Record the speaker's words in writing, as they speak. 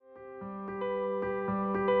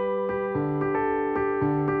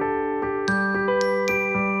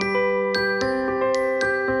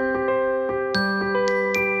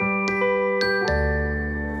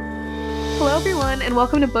everyone, and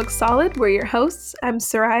welcome to Book Solid. We're your hosts. I'm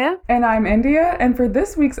Soraya. And I'm India, and for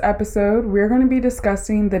this week's episode, we're going to be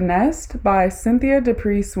discussing The Nest by Cynthia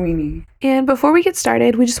D'Aprix Sweeney. And before we get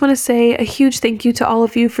started, we just want to say a huge thank you to all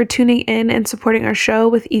of you for tuning in and supporting our show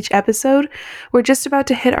with each episode. We're just about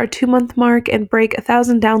to hit our 2-month mark and break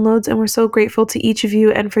 1,000 downloads, and we're so grateful to each of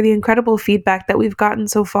you and for the incredible feedback that we've gotten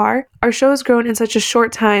so far. Our show has grown in such a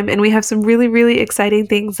short time, and we have some really, really exciting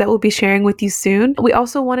things that we'll be sharing with you soon. We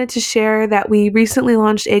also wanted to share that we recently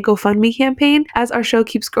launched a GoFundMe campaign. As our show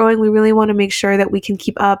keeps growing, we really want to make sure that we can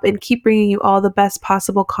keep up and keep bringing you all the best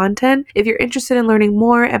possible content. If you're interested in learning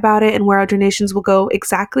more about it and where our donations will go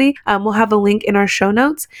exactly, we'll have a link in our show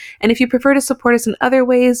notes. And if you prefer to support us in other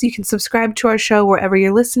ways, you can subscribe to our show wherever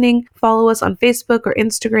you're listening, follow us on Facebook or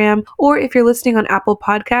Instagram, or if you're listening on Apple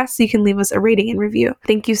Podcasts, you can leave us a rating and review.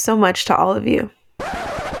 Thank you so much to all of you.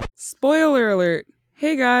 Spoiler alert!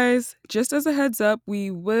 Hey guys, just as a heads up, we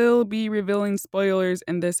will be revealing spoilers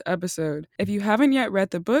in this episode. If you haven't yet read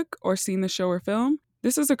the book or seen the show or film,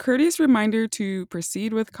 this is a courteous reminder to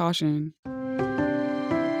proceed with caution.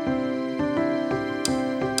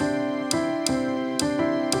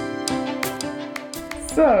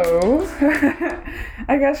 So,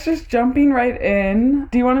 I guess just jumping right in,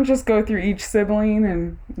 do you want to just go through each sibling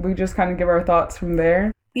and we just kind of give our thoughts from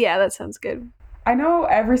there? Yeah, that sounds good. I know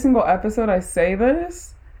every single episode I say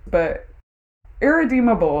this, but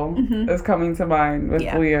Irredeemable is coming to mind with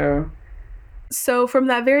Leo. So from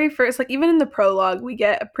that very first, even in the prologue, we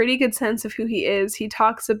get a pretty good sense of who he is. He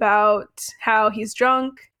talks about how he's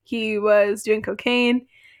drunk, he was doing cocaine,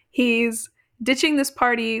 he's ditching this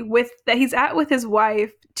party that he's at with his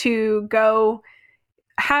wife to go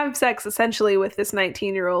have sex essentially with this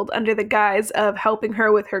 19-year-old under the guise of helping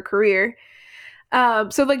her with her career.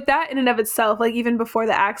 So that in and of itself, even before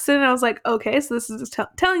the accident, I was like, okay, so this is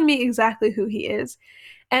telling me exactly who he is.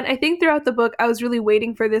 And I think throughout the book, I was really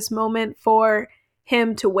waiting for this moment for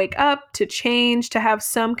him to wake up, to change, to have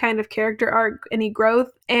some kind of character arc, any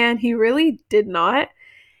growth. And he really did not.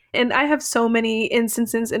 And I have so many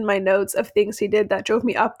instances in my notes of things he did that drove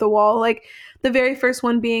me up the wall. The very first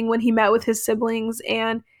one being when he met with his siblings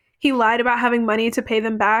and he lied about having money to pay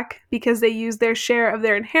them back because they used their share of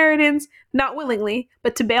their inheritance, not willingly,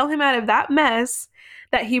 but to bail him out of that mess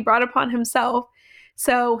that he brought upon himself.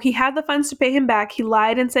 So he had the funds to pay him back. He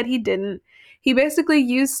lied and said he didn't. He basically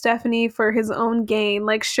used Stephanie for his own gain.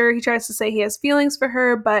 Sure, he tries to say he has feelings for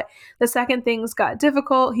her, but the second things got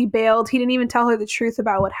difficult. He bailed. He didn't even tell her the truth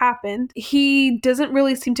about what happened. He doesn't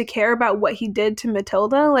really seem to care about what he did to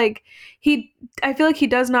Matilda. I feel like he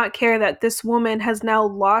does not care that this woman has now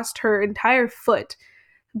lost her entire foot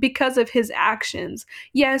because of his actions.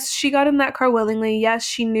 Yes, she got in that car willingly. Yes,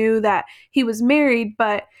 she knew that he was married,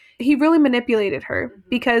 but he really manipulated her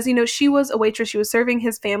because, she was a waitress. She was serving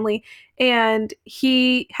his family and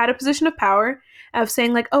he had a position of power of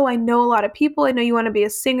saying oh, I know a lot of people. I know you want to be a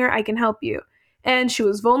singer. I can help you. And she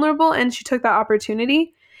was vulnerable and she took that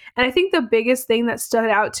opportunity. And I think the biggest thing that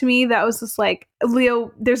stood out to me that was just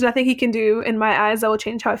Leo, there's nothing he can do in my eyes that will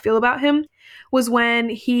change how I feel about him, was when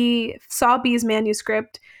he saw B's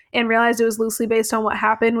manuscript and realized it was loosely based on what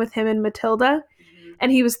happened with him and Matilda.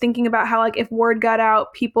 And he was thinking about how, if word got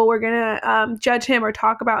out, people were going to judge him or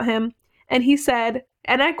talk about him. And he said,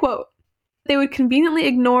 and I quote, "They would conveniently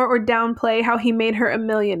ignore or downplay how he made her a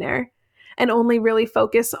millionaire and only really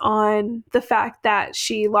focus on the fact that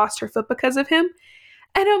she lost her foot because of him."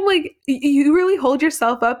 And I'm like, you really hold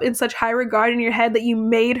yourself up in such high regard in your head that you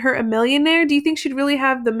made her a millionaire? Do you think she'd really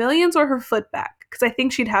have the millions or her foot back? Because I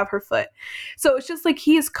think she'd have her foot. So it's just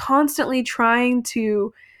he is constantly trying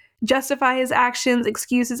to justify his actions,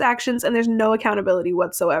 excuse his actions, and there's no accountability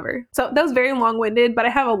whatsoever. So that was very long-winded, but I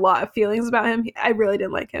have a lot of feelings about him. I really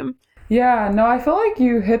didn't like him. Yeah, no, I feel like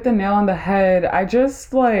you hit the nail on the head. I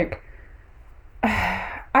just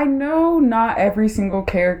I know not every single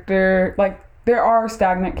character, there are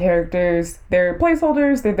stagnant characters. They're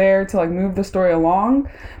placeholders. They're there to move the story along.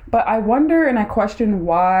 But I wonder and I question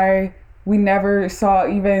why we never saw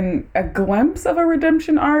even a glimpse of a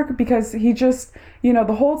redemption arc, because he just,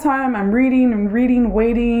 the whole time I'm reading,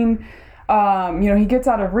 waiting. He gets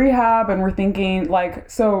out of rehab and we're thinking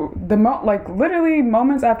literally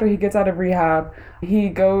moments after he gets out of rehab, he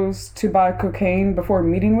goes to buy cocaine before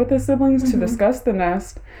meeting with his siblings to discuss The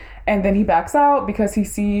Nest. And then he backs out because he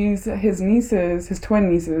sees his nieces, his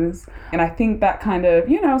twin nieces. And I think that kind of,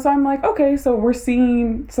 so I'm like, okay, so we're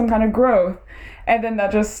seeing some kind of growth. And then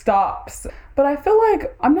that just stops. But I feel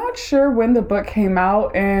like I'm not sure when the book came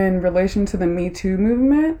out in relation to the Me Too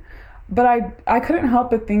movement. But I couldn't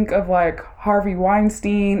help but think of Harvey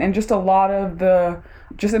Weinstein and just a lot of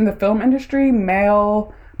just in the film industry,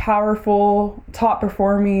 male powerful, top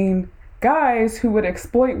performing guys who would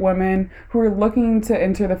exploit women who were looking to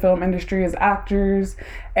enter the film industry as actors.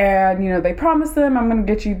 And, you know, they promise them, I'm going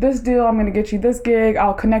to get you this deal, I'm going to get you this gig,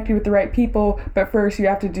 I'll connect you with the right people, but first you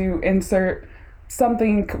have to do insert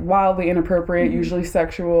something wildly inappropriate, usually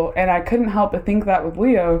sexual. And I couldn't help but think that with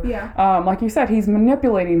Leo. Like you said, he's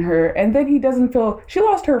manipulating her, and then he doesn't feel, she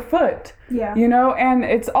lost her foot. You know, and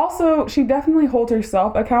it's also, she definitely holds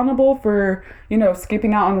herself accountable for, you know,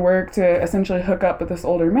 skipping out on work to essentially hook up with this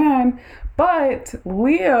older man. But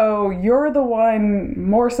Leo, you're the one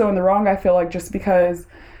more so in the wrong, I feel like, just because,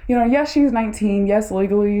 you know, yes, she's 19. Yes,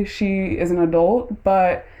 legally she is an adult,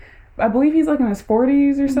 but I believe he's like in his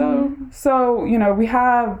 40s or so. So, you know, we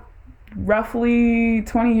have roughly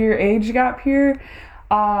 20-year age gap here.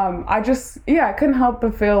 I couldn't help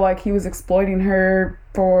but feel like he was exploiting her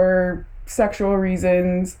for sexual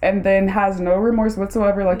reasons, and then has no remorse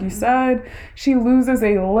whatsoever. Like you said, she loses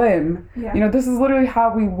a limb. You know, this is literally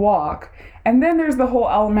how we walk. And then there's the whole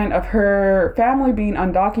element of her family being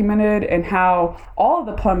undocumented, and how all of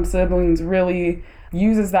the Plum siblings really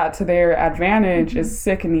uses that to their advantage is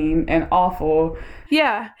sickening and awful.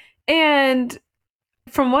 Yeah. And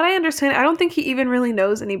from what I understand, I don't think he even really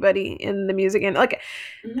knows anybody in the music. And like,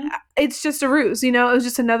 it's just a ruse, you know, it was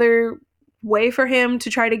just another way for him to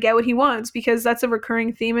try to get what he wants, because that's a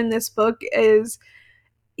recurring theme in this book, is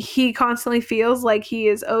he constantly feels like he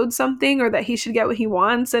is owed something, or that he should get what he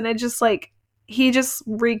wants. And it just like, he just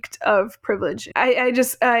reeked of privilege.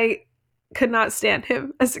 I could not stand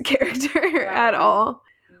him as a character at all.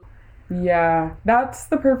 Yeah, that's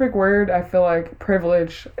the perfect word, I feel like,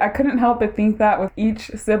 privilege. I couldn't help but think that with each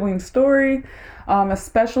sibling story,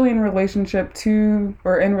 especially in relation to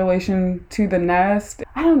the nest.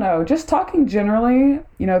 I don't know, just talking generally,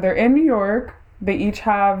 you know, they're in New York. They each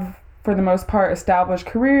have, for the most part, established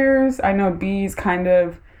careers. I know B's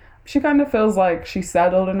she kind of feels like she's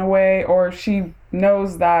settled in a way, or she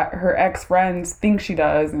knows that her ex-friends think she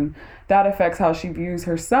does, and that affects how she views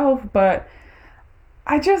herself. But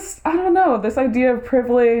I don't know, this idea of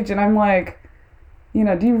privilege, and I'm like, you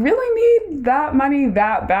know, do you really need that money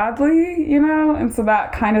that badly, you know? And so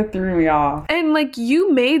that kind of threw me off. And like,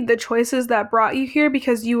 you made the choices that brought you here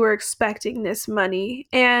because you were expecting this money.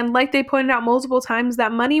 And like they pointed out multiple times,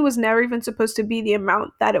 that money was never even supposed to be the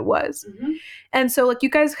amount that it was. And so like, you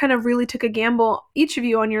guys kind of really took a gamble, each of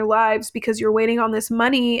you, on your lives, because you're waiting on this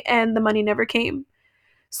money, and the money never came.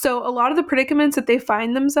 So a lot of the predicaments that they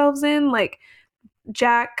find themselves in, like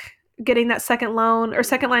Jack getting that second loan or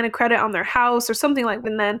second line of credit on their house or something like that,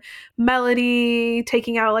 and then Melody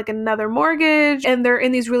taking out like another mortgage, and they're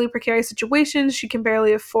in these really precarious situations. She can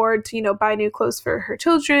barely afford to, you know, buy new clothes for her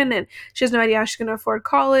children, and she has no idea how she's going to afford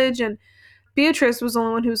college. And Beatrice was the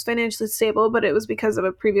only one who was financially stable, but it was because of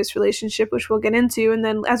a previous relationship, which we'll get into. And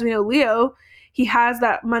then, as we know, Leo, he has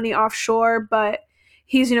that money offshore, but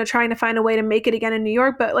he's, you know, trying to find a way to make it again in New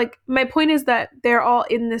York. But like, my point is that they're all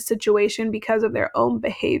in this situation because of their own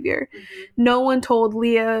behavior. No one told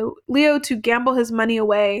Leo to gamble his money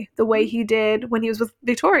away the way he did when he was with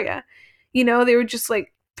Victoria. You know, they were just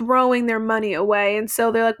like throwing their money away. And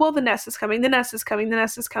so they're like, well, the nest is coming. And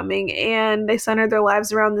they centered their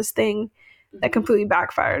lives around this thing that completely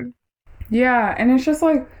backfired. Yeah, and it's just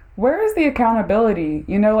like, where is the accountability?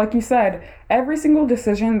 You know, like you said, every single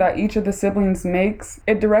decision that each of the siblings makes,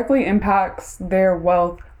 it directly impacts their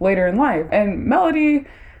wealth later in life. And Melody,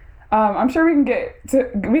 I'm sure we can get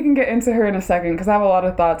into her in a second, because I have a lot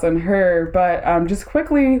of thoughts on her. But just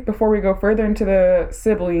quickly, before we go further into the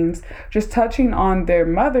siblings, just touching on their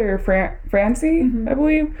mother, Francie, I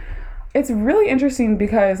believe. It's really interesting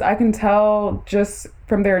because I can tell just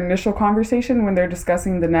from their initial conversation when they're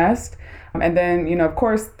discussing the nest. And then, you know, of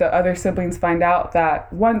course, the other siblings find out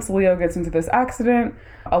that once Leo gets into this accident,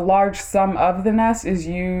 a large sum of the nest is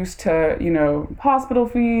used to, you know, hospital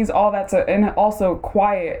fees, all that, and also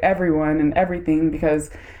quiet everyone and everything, because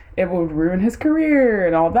it will ruin his career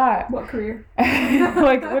and all that. What career?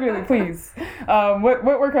 Like, literally, please. What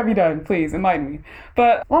work have you done? Please, enlighten me.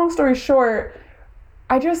 But long story short,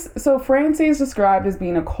 so Francie is described as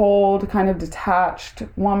being a cold, kind of detached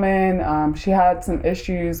woman. She had some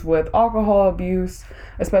issues with alcohol abuse,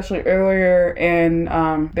 especially earlier in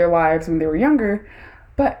their lives when they were younger.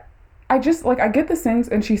 But I get the sense,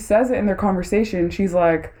 and she says it in their conversation, she's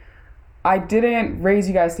like, I didn't raise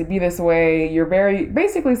you guys to be this way. You're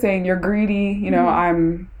basically saying you're greedy, you know,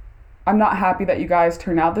 I'm not happy that you guys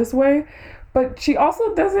turn out this way. but she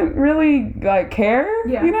also doesn't really like care.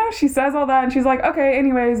 Yeah. You know, she says all that and she's like, okay,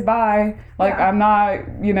 anyways, bye. Like, Yeah.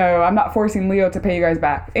 I'm not forcing Leo to pay you guys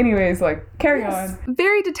back. Anyways, like, carry on.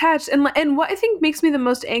 Very detached. And what I think makes me the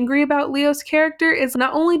most angry about Leo's character is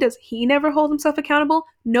not only does he never hold himself accountable,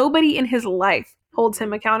 nobody in his life holds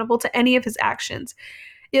him accountable to any of his actions.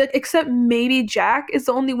 Except maybe Jack is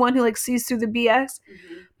the only one who like sees through the BS.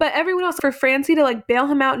 But everyone else, for Francie to like bail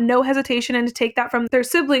him out, no hesitation, and to take that from their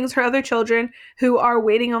siblings, her other children who are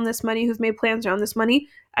waiting on this money, who've made plans around this money.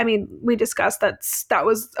 I mean, we discussed that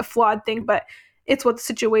was a flawed thing, but it's what the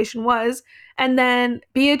situation was. And then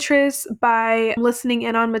Beatrice, by listening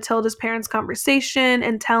in on Matilda's parents' conversation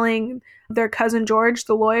and telling their cousin George,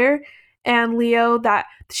 the lawyer, and Leo that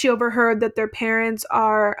she overheard that their parents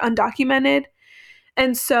are undocumented.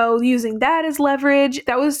 And so using that as leverage,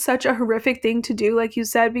 that was such a horrific thing to do, like you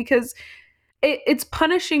said, because it's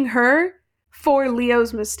punishing her for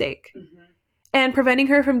Leo's mistake and preventing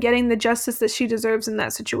her from getting the justice that she deserves in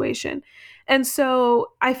that situation. And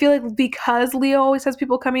so I feel like because Leo always has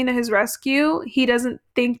people coming to his rescue, he doesn't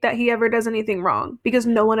think that he ever does anything wrong because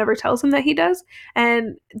no one ever tells him that he does.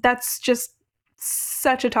 And that's just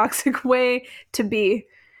such a toxic way to be.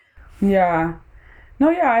 Yeah. No,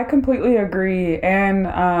 yeah, I completely agree.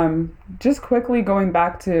 And just quickly going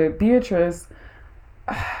back to Beatrice,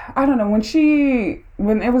 I don't know,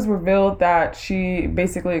 when it was revealed that she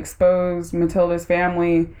basically exposed Matilda's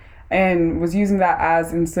family and was using that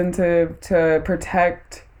as incentive to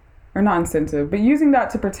protect, or not incentive, but using that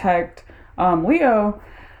to protect Leo,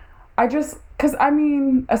 because I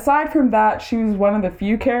mean, aside from that, she was one of the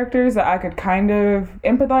few characters that I could kind of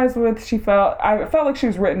empathize with. I felt like she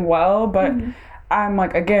was written well, but I'm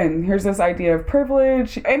like, again, here's this idea of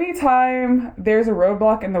privilege. Anytime there's a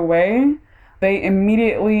roadblock in the way, they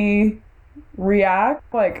immediately react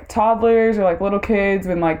like toddlers or like little kids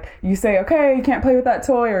when like you say, okay, you can't play with that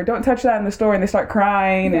toy or don't touch that in the store, and they start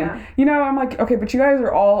crying. And I'm like, okay, but you guys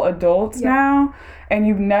are all adults now, and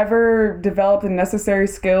you've never developed the necessary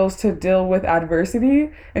skills to deal with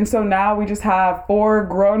adversity, and so now we just have 4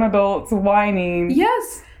 grown adults whining.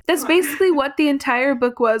 Yes. That's basically what the entire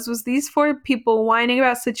book was these 4 people whining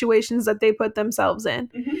about situations that they put themselves in.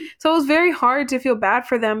 So it was very hard to feel bad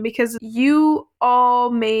for them because you all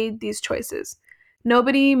made these choices.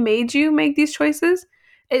 Nobody made you make these choices.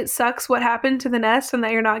 It sucks what happened to the nest and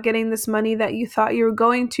that you're not getting this money that you thought you were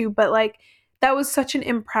going to, but like that was such an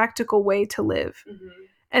impractical way to live.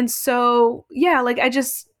 And so, yeah, like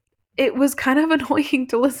it was kind of annoying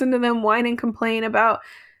to listen to them whine and complain about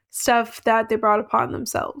stuff that they brought upon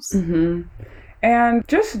themselves. And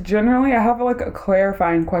just generally, I have like a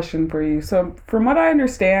clarifying question for you. So from what I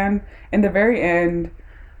understand, in the very end,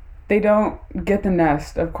 they don't get the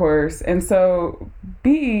nest, of course. And so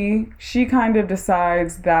B, she kind of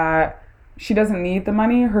decides that she doesn't need the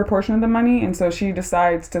money, her portion of the money. And so she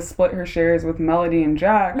decides to split her shares with Melody and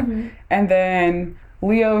Jack. And then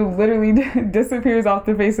Leo literally disappears off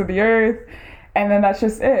the face of the earth. And then that's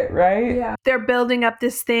just it, right? Yeah. They're building up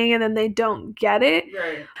this thing and then they don't get it.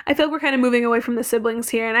 Right. I feel like we're kind of moving away from the siblings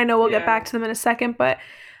here, and I know we'll get back to them in a second, but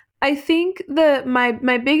I think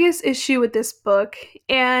my biggest issue with this book,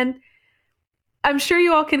 and I'm sure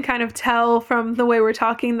you all can kind of tell from the way we're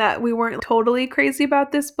talking that we weren't totally crazy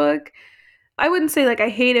about this book. I wouldn't say like I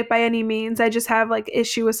hate it by any means. I just have like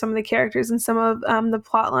issue with some of the characters and some of the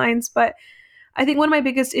plot lines, but I think one of my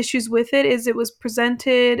biggest issues with it is it was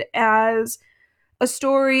presented as a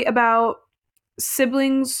story about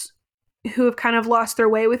siblings who have kind of lost their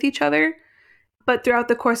way with each other, but throughout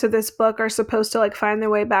the course of this book are supposed to like find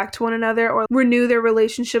their way back to one another or renew their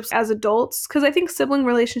relationships as adults. Because I think sibling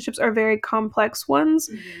relationships are very complex ones.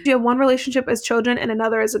 You have one relationship as children and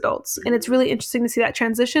another as adults. And it's really interesting to see that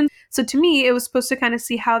transition. So to me, it was supposed to kind of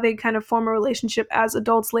see how they kind of form a relationship as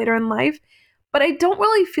adults later in life. But I don't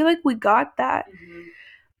really feel like we got that.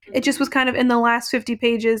 It just was kind of in the last 50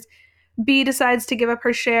 pages. B decides to give up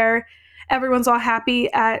her share. Everyone's all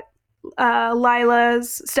happy at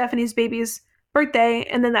Lila's, Stephanie's baby's birthday,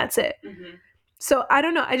 and then that's it. So I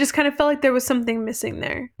don't know. I just kind of felt like there was something missing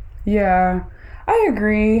there. Yeah, I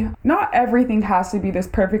agree. Not everything has to be this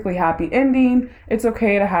perfectly happy ending. It's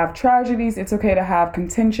okay to have tragedies. It's okay to have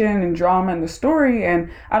contention and drama in the story.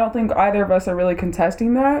 And I don't think either of us are really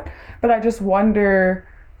contesting that. But I just wonder,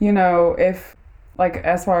 if like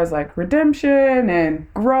as far as like redemption and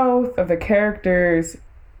growth of the characters,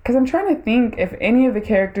 because I'm trying to think if any of the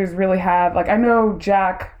characters really have, like I know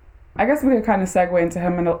Jack, I guess we could kind of segue into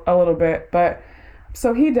him in a little bit, but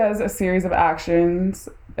so he does a series of actions,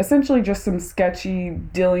 essentially just some sketchy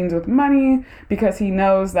dealings with money because he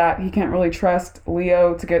knows that he can't really trust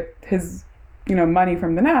Leo to get his, money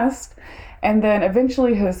from the nest. And then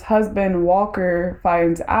eventually his husband, Walker,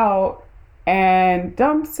 finds out and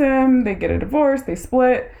dumps him. They get a divorce, they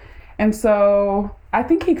split. And so I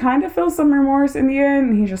think he kind of feels some remorse in the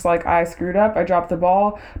end. He's just like, I screwed up, I dropped the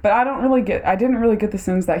ball. But I didn't really get the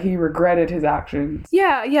sense that he regretted his actions.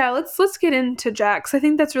 Yeah, let's get into Jack, 'cause I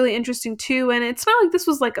think that's really interesting too. And it's not like this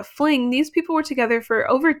was like a fling. These people were together for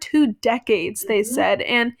over 2 decades, they said.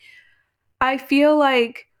 And I feel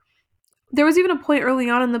like there was even a point early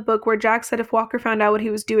on in the book where Jack said if Walker found out what he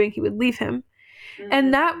was doing, he would leave him.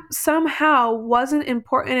 And that somehow wasn't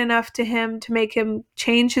important enough to him to make him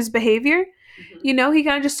change his behavior. You know, he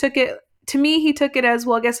kind of just took it, to me, he took it as,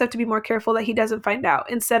 well, I guess I have to be more careful that he doesn't find out,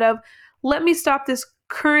 instead of, let me stop this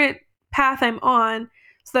current path I'm on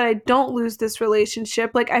so that I don't lose this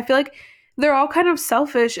relationship. Like, I feel like they're all kind of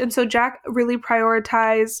selfish. And so Jack really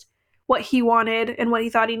prioritized what he wanted and what he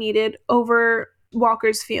thought he needed over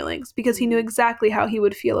Walker's feelings, because he knew exactly how he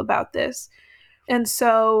would feel about this. And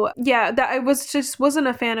so, yeah, that I wasn't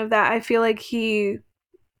a fan of that. I feel like he,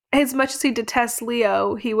 as much as he detests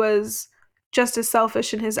Leo, he was just as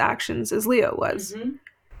selfish in his actions as Leo was.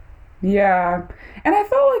 Yeah. And I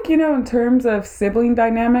felt like, in terms of sibling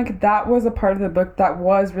dynamic, that was a part of the book that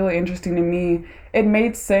was really interesting to me. It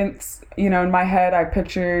made sense, in my head, I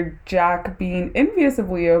pictured Jack being envious of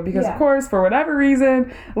Leo because, of course, for whatever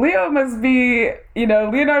reason, Leo must be,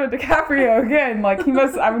 Leonardo DiCaprio again. Like,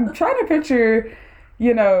 I'm trying to picture,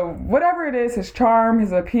 whatever it is, his charm,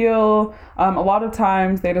 his appeal. A lot of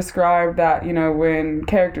times they describe that, when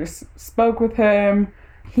characters spoke with him,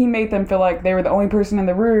 he made them feel like they were the only person in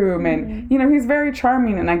the room. And, he's very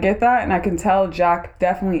charming, and I get that. And I can tell Jack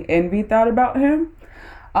definitely envied that about him.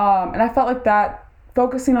 And I felt like that,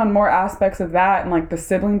 focusing on more aspects of that and like the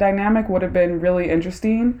sibling dynamic would have been really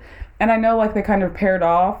interesting. And I know like they kind of paired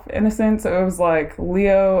off in a sense. So it was like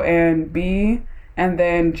Leo and B, and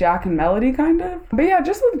then Jack and Melody kind of. But yeah,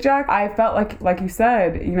 just with Jack, I felt like you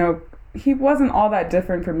said, he wasn't all that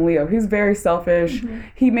different from Leo. He was very selfish.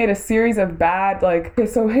 He made a series of bad,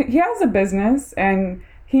 so he has a business, and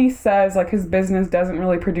he says like his business doesn't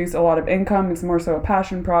really produce a lot of income. It's more so a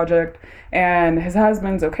passion project, and his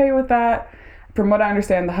husband's okay with that. From what I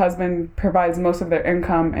understand, the husband provides most of their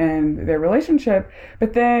income in their relationship.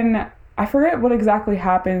 But then I forget what exactly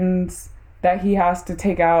happens that he has to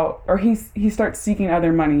take out, or he starts seeking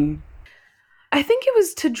other money. I think it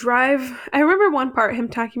was to drive. I remember one part, him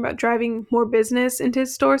talking about driving more business into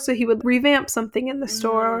his store, so he would revamp something in the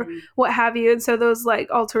store or what have you. And so those like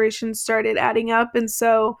alterations started adding up, and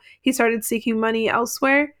so he started seeking money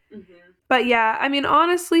elsewhere. But yeah, I mean,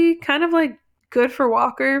 honestly, kind of like good for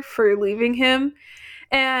Walker for leaving him.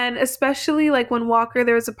 And especially like when Walker,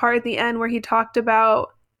 there was a part at the end where he talked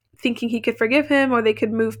about thinking he could forgive him, or they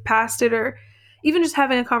could move past it, or even just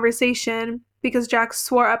having a conversation, because Jack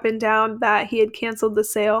swore up and down that he had canceled the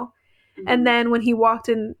sale. And then when he walked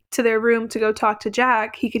into their room to go talk to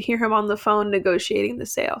Jack, he could hear him on the phone negotiating the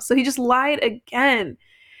sale. So he just lied again.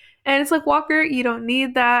 And it's like, Walker, you don't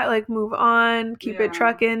need that. Like, move on, keep it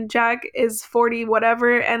trucking. Jack is 40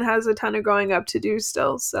 whatever and has a ton of growing up to do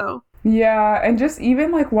still, so. Yeah, and just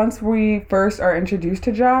even like once we first are introduced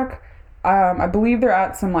to Jack, I believe they're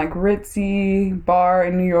at some like ritzy bar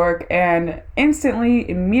in New York, and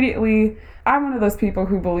immediately, I'm one of those people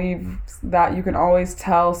who believes that you can always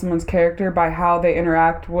tell someone's character by how they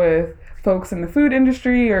interact with folks in the food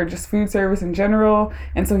industry or just food service in general.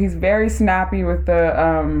 And so he's very snappy with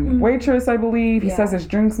the waitress, I believe. He says his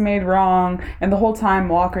drink's made wrong, and the whole time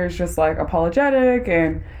Walker's just like apologetic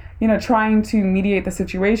and trying to mediate the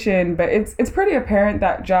situation. But it's pretty apparent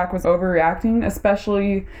that Jack was overreacting,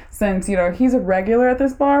 especially since, he's a regular at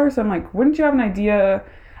this bar. So I'm like, wouldn't you have an idea?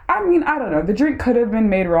 I mean, I don't know. The drink could have been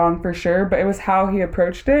made wrong for sure, but it was how he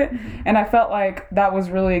approached it. And I felt like that was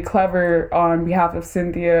really clever on behalf of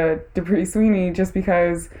Cynthia Dupree Sweeney, just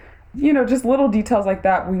because, just little details like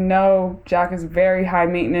that. We know Jack is very high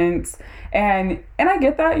maintenance. And I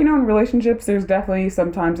get that, in relationships, there's definitely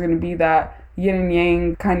sometimes going to be that yin and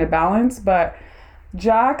yang kind of balance. But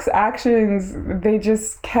Jack's actions, they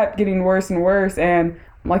just kept getting worse and worse. And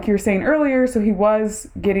like you were saying earlier, so he was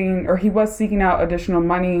seeking out additional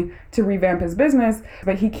money to revamp his business,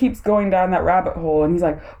 but he keeps going down that rabbit hole, and he's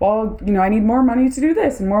like, well, I need more money to do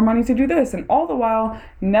this and more money to do this, and all the while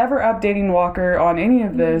never updating Walker on any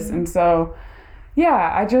of this. And so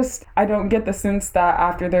yeah, I don't get the sense that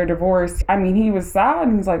after their divorce, I mean, he was sad,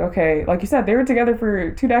 and he's like, okay, like you said, they were together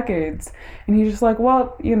for 2 decades, and he's just like,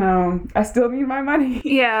 well, I still need my money.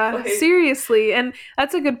 Yeah, seriously. And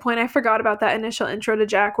that's a good point. I forgot about that initial intro to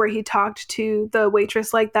Jack where he talked to the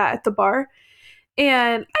waitress like that at the bar.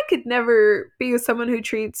 And I could never be with someone who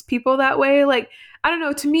treats people that way. Like, I don't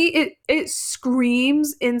know, to me it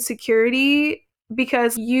screams insecurity,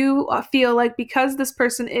 because you feel like because this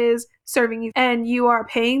person is serving you and you are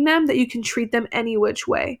paying them, that you can treat them any which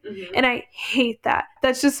way. And I hate that.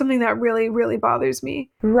 That's just something that really, really bothers me.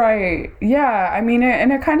 Right. Yeah. I mean,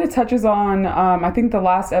 and it kind of touches on, I think the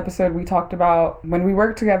last episode we talked about when we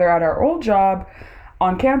worked together at our old job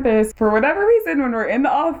on campus. For whatever reason, when we're in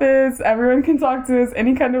the office, everyone can talk to us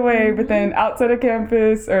any kind of way, but then outside of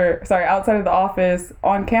campus, outside of the office,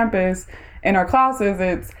 on campus, in our classes,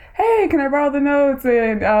 it's, hey, can I borrow the notes?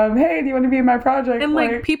 And hey, do you want to be in my project? And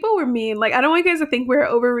like people were mean. Like, I don't want you guys to think we're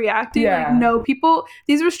overreacting. Yeah. Like, no,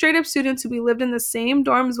 these were straight up students who we lived in the same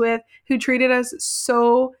dorms with, who treated us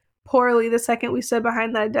so poorly the second we stood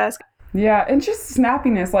behind that desk. Yeah, and just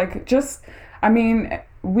snappiness. I mean,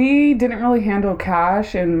 we didn't really handle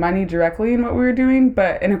cash and money directly in what we were doing,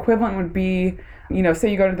 but an equivalent would be,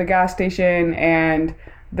 say you go to the gas station and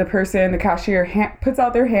the cashier puts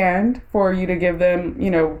out their hand for you to give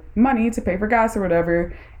them, money to pay for gas or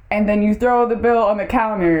whatever, and then you throw the bill on the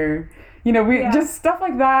counter. Just stuff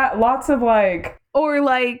like that. Lots of like... Or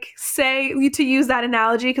like, say, to use that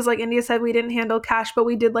analogy, because like India said, we didn't handle cash, but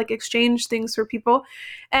we did like exchange things for people.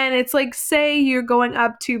 And it's like, say you're going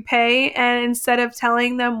up to pay, and instead of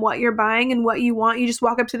telling them what you're buying and what you want, you just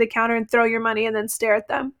walk up to the counter and throw your money and then stare at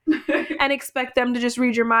them and expect them to just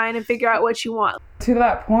read your mind and figure out what you want. To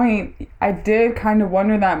that point, I did kind of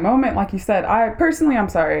wonder that moment. Like you said, I'm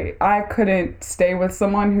sorry, I couldn't stay with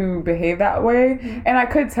someone who behaved that way. And I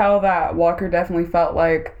could tell that Walker definitely felt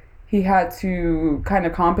like he had to kind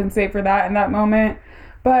of compensate for that in that moment.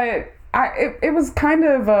 But it was kind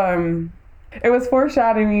of, it was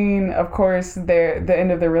foreshadowing, of course, the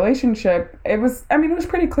end of the relationship. It was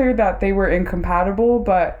pretty clear that they were incompatible,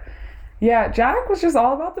 but yeah, Jack was just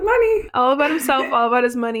all about the money. All about himself, all about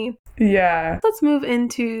his money. Yeah. Let's move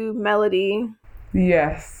into Melody.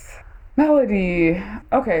 Yes. Melody.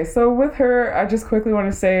 Okay, so with her, I just quickly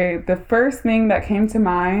want to say the first thing that came to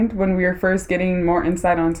mind when we were first getting more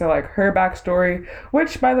insight onto like her backstory,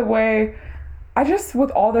 which by the way,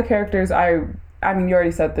 with all the characters, I mean, you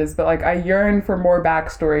already said this, but like I yearn for more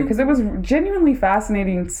backstory because it was genuinely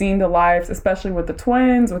fascinating seeing the lives, especially with the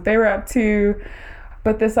twins, what they were up to.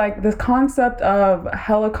 But this concept of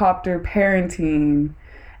helicopter parenting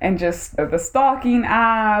and just the stalking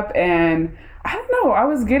app, and I don't know, I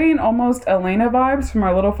was getting almost Elena vibes from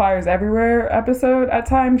our Little Fires Everywhere episode at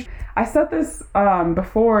times. I said this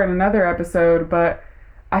before in another episode, but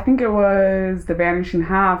I think it was The Vanishing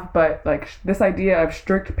Half, but like this idea of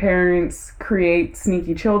strict parents create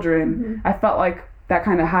sneaky children. I felt like that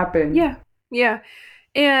kind of happened. Yeah.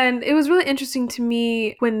 And it was really interesting to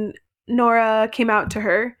me when Nora came out to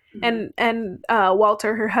her and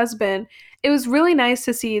Walter, her husband. It was really nice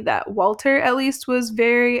to see that Walter at least was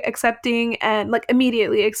very accepting and like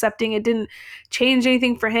immediately accepting. It didn't change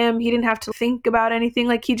anything for him. He didn't have to think about anything.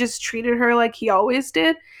 Like he just treated her like he always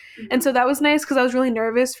did. And so that was nice because I was really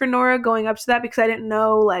nervous for Nora going up to that because I didn't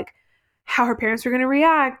know like how her parents were going to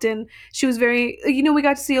react. And she was very, we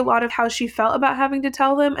got to see a lot of how she felt about having to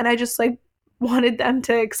tell them. And I just like wanted them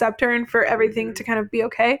to accept her and for everything to kind of be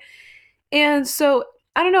okay. And so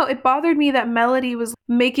I don't know, it bothered me that Melody was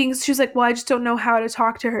she was like, well, I just don't know how to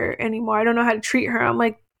talk to her anymore. I don't know how to treat her. I'm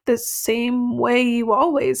like, the same way you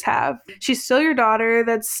always have. She's still your daughter.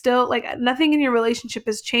 That's still like nothing in your relationship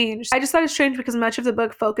has changed. I just thought it strange because much of the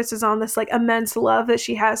book focuses on this like immense love that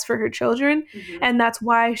she has for her children. And that's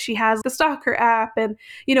why she has the Stalker app and,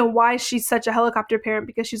 why she's such a helicopter parent,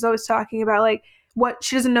 because she's always talking about like what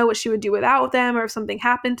she doesn't know what she would do without them or if something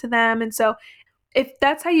happened to them. And so if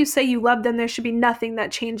that's how you say you love them, there should be nothing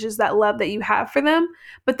that changes that love that you have for them.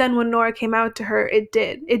 But then when Nora came out to her, it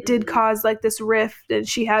did cause like this rift and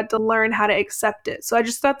she had to learn how to accept it. So I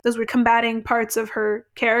just thought those were combating parts of her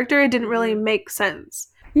character. It didn't really make sense.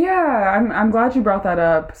 Yeah, I'm glad you brought that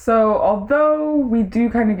up. So although we do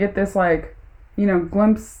kind of get this like,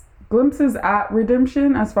 glimpses at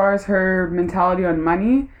redemption as far as her mentality on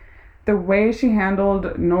money, the way she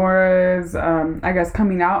handled Nora's,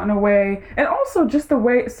 coming out in a way, and also just the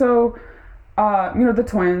way, the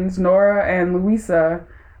twins, Nora and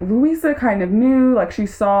Louisa kind of knew, like she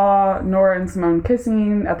saw Nora and Simone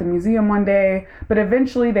kissing at the museum one day, but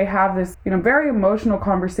eventually they have this, very emotional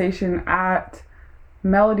conversation at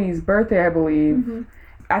Melody's birthday, I believe.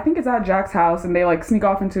 I think it's at Jack's house, and they like sneak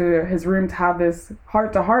off into his room to have this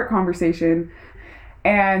heart-to-heart conversation.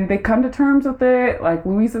 And they come to terms with it, like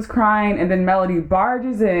Louisa's crying, and then Melody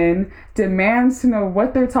barges in, demands to know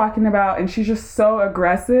what they're talking about, and she's just so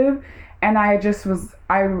aggressive. And I just was,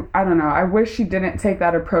 I don't know, I wish she didn't take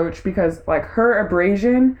that approach, because like her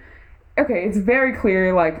abrasion, okay, it's very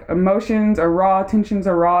clear, like emotions are raw, tensions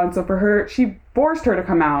are raw. And so for her, she forced her to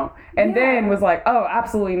come out and then was like, oh,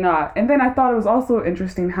 absolutely not. And then I thought it was also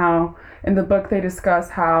interesting how in the book they discuss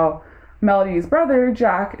how Melody's brother,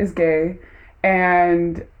 Jack, is gay.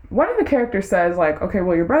 And one of the characters says like, okay,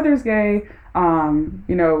 well, your brother's gay.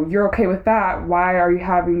 You know, you're okay with that. Why are you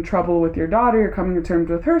having trouble with your daughter? You're coming to terms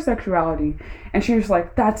with her sexuality. And she was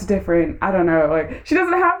like, that's different. I don't know. Like, she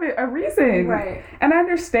doesn't have a reason. Right. And I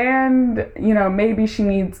understand, you know, maybe she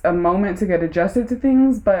needs a moment to get adjusted to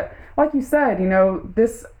things. But like you said, you know,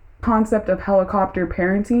 this concept of helicopter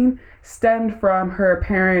parenting stemmed from her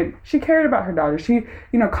parent. She cared about her daughter. She,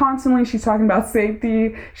 you know, constantly she's talking about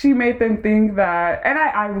safety. She made them think that, and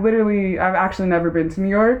I've actually never been to New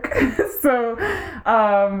York. So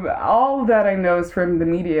all that I know is from the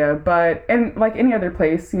media, but, and like any other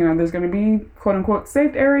place, you know, there's going to be quote unquote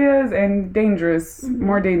safe areas and dangerous,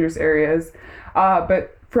 more dangerous areas.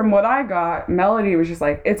 But from what I got, Melody was just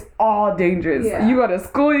like, it's all dangerous. Yeah. You go to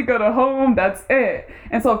school, you go to home, that's it.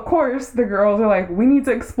 And so, of course, the girls are like, we need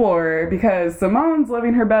to explore, because Simone's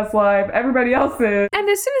living her best life, everybody else is. And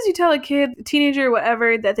as soon as you tell a kid, teenager,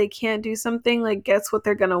 whatever, that they can't do something, like, guess what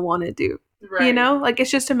they're going to want to do? Right. You know? Like,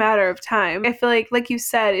 it's just a matter of time. I feel like you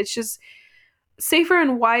said, it's just safer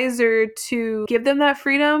and wiser to give them that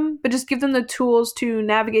freedom, but just give them the tools to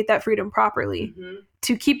navigate that freedom properly. Mm-hmm.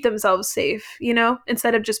 To keep themselves safe, you know,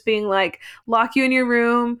 instead of just being like, lock you in your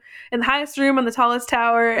room, in the highest room on the tallest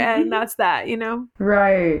tower, and that's that, you know?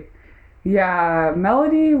 Right. Yeah,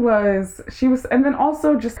 Melody she was, and then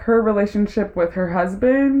also just her relationship with her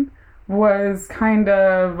husband was kind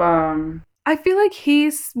of, I feel like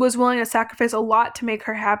he was willing to sacrifice a lot to make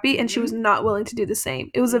her happy, and she was not willing to do the same.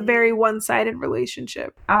 It was a very one-sided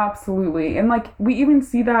relationship. Absolutely. And like, we even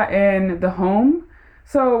see that in The Home.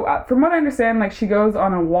 So from what I understand, like, she goes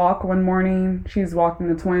on a walk one morning. She's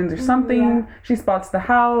walking the twins or something. Yeah. She spots the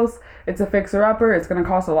house. It's a fixer-upper. It's going to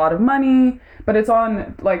cost a lot of money. But it's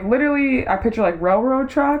on, like, literally, I picture, like, railroad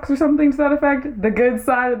tracks or something to that effect. The good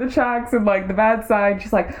side of the tracks and, like, the bad side.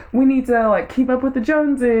 She's like, we need to, like, keep up with the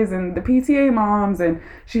Joneses and the PTA moms. And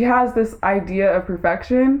she has this idea of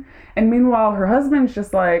perfection. And meanwhile, her husband's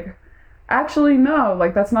just like, actually, no.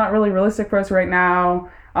 Like, that's not really realistic for us right now.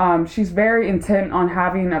 She's very intent on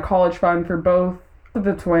having a college fund for both of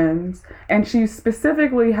the twins, and she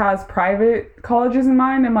specifically has private colleges in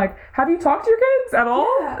mind. I'm like, have you talked to your kids at all?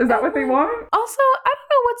 Yeah, is that what they want? Also, I don't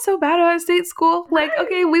know what's so bad about a state school. Like,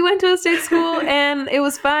 okay, we went to a state school and it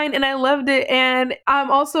was fine and I loved it, and I'm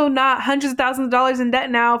also not hundreds of thousands of dollars in debt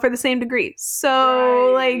now for the same degree.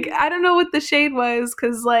 So like, I don't know what the shade was,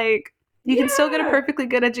 because like, you can still get a perfectly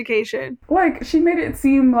good education. Like, she made it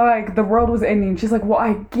seem like the world was ending. She's like, well,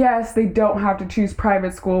 I guess they don't have to choose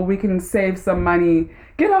private school. We can save some money.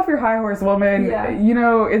 Get off your high horse, woman. Yeah. You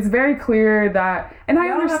know, it's very clear that, and I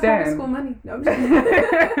understand. Don't have private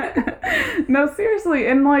school money. No, no, seriously.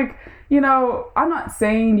 And like, you know, I'm not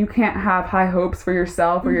saying you can't have high hopes for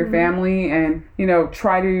yourself or your family and, you know,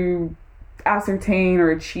 try to ascertain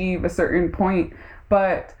or achieve a certain point,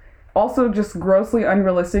 but also just grossly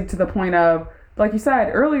unrealistic to the point of, like you said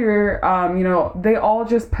earlier, you know, they all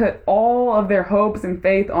just put all of their hopes and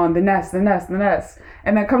faith on the nest. And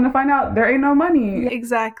then come to find out there ain't no money.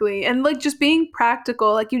 Exactly. And like, just being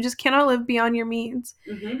practical, like, you just cannot live beyond your means.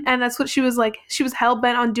 Mm-hmm. And that's what she was like, she was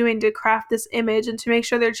hell-bent on doing, to craft this image and to make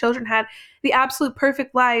sure their children had the absolute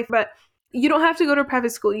perfect life. But you don't have to go to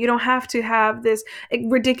private school. You don't have to have this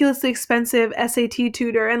ridiculously expensive SAT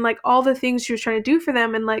tutor and like all the things she was trying to do for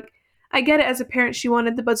them. And like, I get it, as a parent, she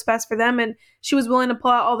wanted the what's best for them and she was willing to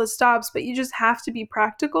pull out all the stops, but you just have to be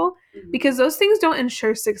practical, because those things don't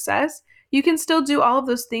ensure success. You can still do all of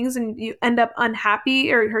those things and you end up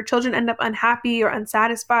unhappy, or her children end up unhappy or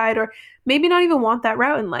unsatisfied, or maybe not even want that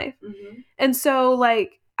route in life. Mm-hmm. And so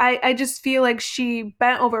like, I just feel like she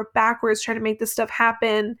bent over backwards trying to make this stuff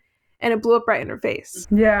happen, and it blew up right in her face.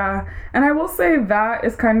 Yeah. And I will say that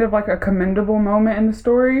is kind of like a commendable moment in the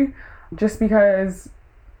story, just because,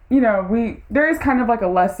 you know, there is kind of like a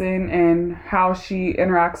lesson in how she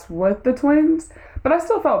interacts with the twins, but I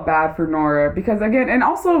still felt bad for Nora, because again, and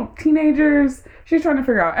also teenagers, she's trying to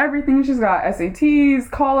figure out everything. She's got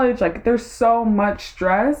SATs, college, like there's so much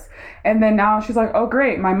stress. And then now she's like, oh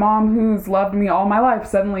great, my mom who's loved me all my life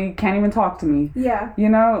suddenly can't even talk to me. Yeah. You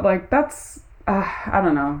know, like that's, I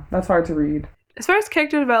don't know. That's hard to read. As far as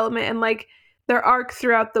character development and like their arc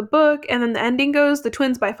throughout the book and then the ending goes, the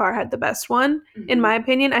twins by far had the best one. Mm-hmm. In my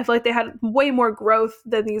opinion, I feel like they had way more growth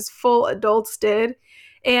than these full adults did.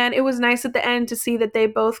 And it was nice at the end to see that they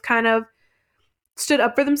both kind of stood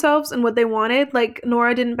up for themselves and what they wanted. Like,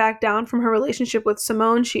 Nora didn't back down from her relationship with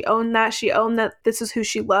Simone. She owned that. She owned that this is who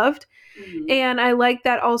she loved. And I like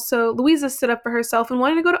that also Louisa stood up for herself and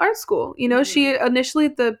wanted to go to art school. You know, she initially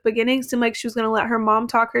at the beginning seemed like she was going to let her mom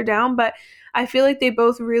talk her down, but I feel like they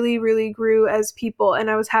both really, really grew as people,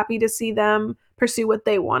 and I was happy to see them pursue what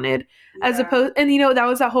they wanted as opposed, and you know, that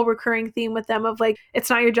was that whole recurring theme with them of like, it's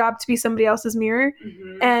not your job to be somebody else's mirror.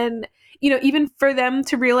 And you know, even for them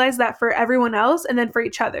to realize that for everyone else and then for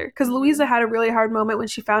each other, because Louisa had a really hard moment when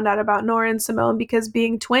she found out about Nora and Simone, because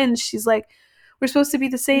being twins, she's like, we're supposed to be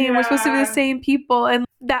the same. We're supposed to be the same people. And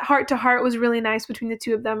that heart to heart was really nice between the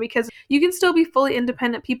two of them, because you can still be fully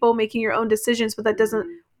independent people making your own decisions, but that doesn't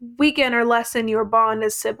weaken or lessen your bond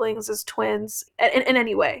as siblings, as twins, in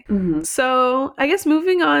any way. So I guess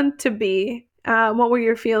moving on to B, what were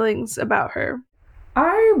your feelings about her?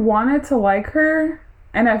 I wanted to like her,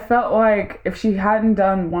 and I felt like if she hadn't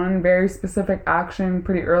done one very specific action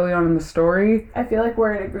pretty early on in the story, I feel like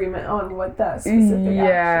we're in agreement on what that specific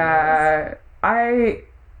action is.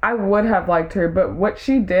 I would have liked her, but what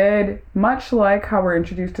she did, much like how we're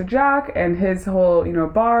introduced to Jack and his whole, you know,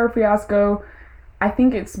 bar fiasco, I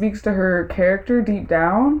think it speaks to her character deep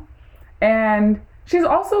down. And she's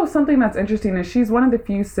also, something that's interesting is she's one of the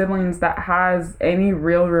few siblings that has any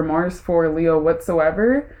real remorse for Leo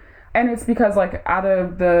whatsoever. And it's because, like, out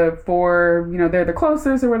of the four, you know, they're the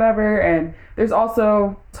closest or whatever. And there's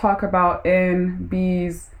also talk about in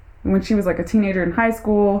B's, when she was like a teenager in high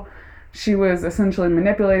school, she was essentially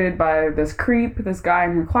manipulated by this creep, this guy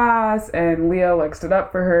in her class, and Leo like stood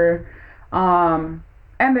up for her.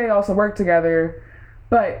 And they also worked together.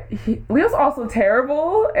 But Leo's also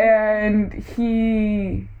terrible, and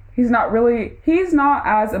he's not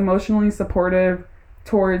as emotionally supportive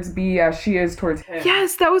towards B as she is towards him.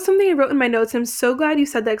 Yes, that was something I wrote in my notes. I'm so glad you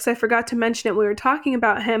said that, because I forgot to mention it when we were talking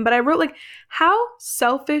about him. But I wrote, like, how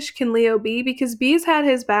selfish can Leo be? Because B's had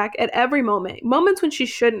his back at every moments when she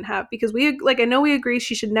shouldn't have, because I know we agree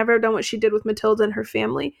she should never have done what she did with Matilda and her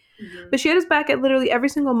family, but she had his back at literally every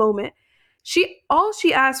single moment. All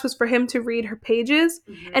she asked was for him to read her pages,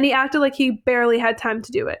 and he acted like he barely had time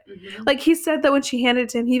to do it. Like, he said that when she handed it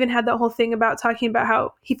to him, he even had that whole thing about talking about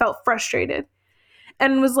how he felt frustrated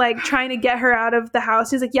and was like trying to get her out of the house.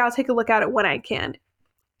 He's like, yeah, I'll take a look at it when I can.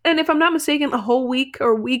 And if I'm not mistaken, a whole week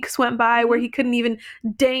or weeks went by where he couldn't even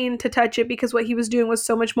deign to touch it because what he was doing was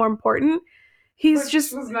so much more important. Which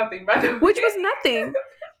was nothing, by the way. Which was nothing.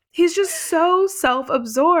 He's just so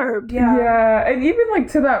self-absorbed. Yeah, and even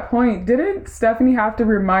like to that point, didn't Stephanie have to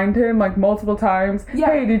remind him like multiple times,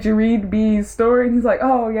 hey, did you read B's story? And he's like,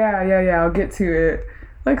 oh, yeah, I'll get to it.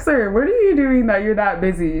 Like, sir, what are you doing that you're that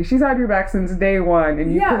busy? She's had your back since day one,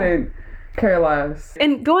 and you couldn't care less.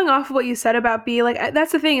 And going off of what you said about B, like,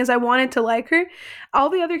 that's the thing, is I wanted to like her.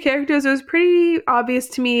 All the other characters, it was pretty obvious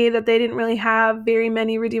to me that they didn't really have very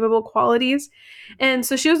many redeemable qualities. And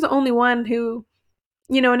so she was the only one who,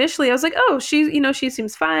 you know, initially I was like, oh, she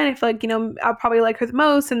seems fine. I feel like, you know, I'll probably like her the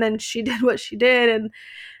most. And then she did what she did. And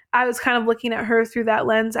I was kind of looking at her through that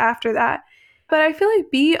lens after that. But I feel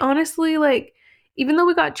like B, honestly, like, even though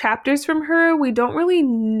we got chapters from her, we don't really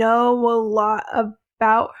know a lot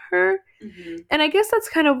about her. And I guess that's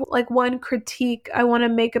kind of like one critique I want to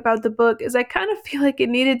make about the book, is I kind of feel like it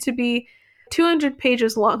needed to be 200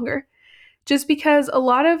 pages longer. Just because a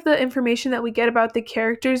lot of the information that we get about the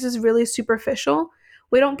characters is really superficial.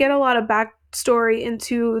 We don't get a lot of backstory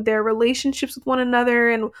into their relationships with one another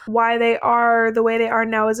and why they are the way they are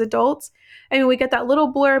now as adults. I mean, we get that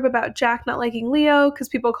little blurb about Jack not liking Leo because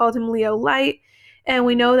people called him Leo Light. And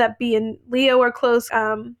we know that B and Leo are close.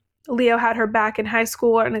 Leo had her back in high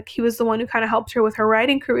school, and he was the one who kind of helped her with her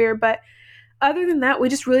writing career. But other than that, we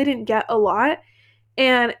just really didn't get a lot.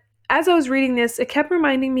 And as I was reading this, it kept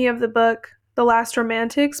reminding me of the book The Last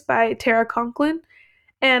Romantics by Tara Conklin.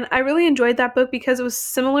 And I really enjoyed that book because it was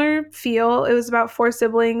similar feel. It was about four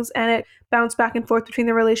siblings, and it bounced back and forth between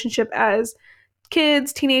their relationship as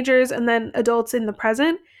kids, teenagers, and then adults in the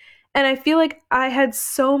present. And I feel like I had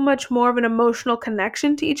so much more of an emotional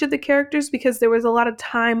connection to each of the characters because there was a lot of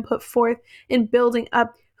time put forth in building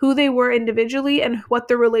up who they were individually and what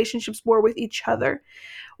their relationships were with each other.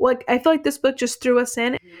 Like, I feel like this book just threw us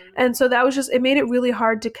in. And so that was just, it made it really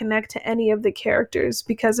hard to connect to any of the characters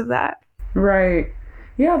because of that. Right.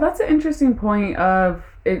 Yeah, that's an interesting point of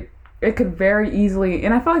it. It could very easily,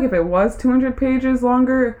 and I feel like if it was 200 pages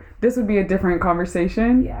longer, this would be a different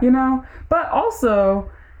conversation, you know? But also,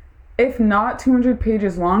 if not 200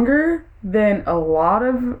 pages longer, then a lot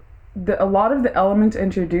of the elements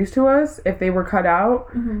introduced to us, if they were cut out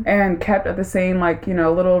and kept at the same, like, you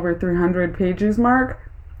know, a little over 300 pages mark,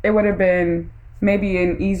 it would have been maybe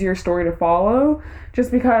an easier story to follow,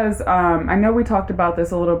 just because I know we talked about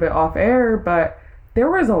this a little bit off air, but there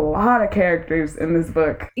was a lot of characters in this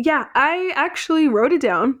book. Yeah, I actually wrote it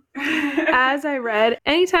down as I read.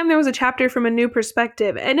 Anytime there was a chapter from a new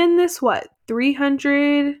perspective, and in this,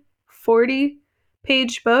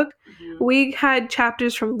 340-page book, we had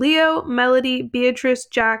chapters from Leo, Melody, Beatrice,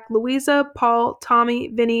 Jack, Louisa, Paul,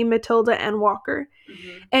 Tommy, Vinny, Matilda, and Walker.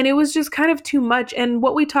 And it was just kind of too much. And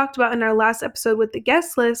what we talked about in our last episode with the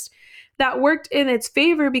guest list, that worked in its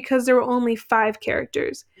favor because there were only 5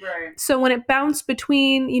 characters. Right. So when it bounced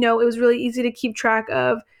between, it was really easy to keep track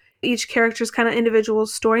of each character's kind of individual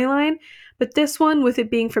storyline. But this one, with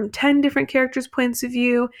it being from 10 different characters' points of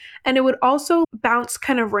view, and it would also bounce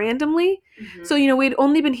kind of randomly. So, we'd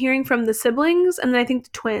only been hearing from the siblings, and then I think the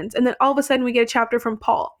twins. And then all of a sudden we get a chapter from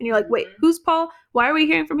Paul. And you're like, wait, who's Paul? Why are we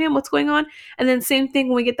hearing from him? What's going on? And then same thing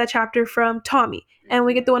when we get that chapter from Tommy. And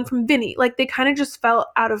we get the one from Vinny. Like, they kind of just felt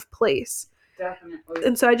out of place. Definitely.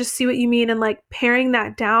 And so I just see what you mean. And like paring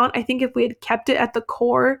that down, I think if we had kept it at the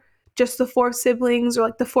core, just the 4 siblings, or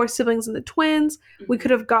like the 4 siblings and the twins, we could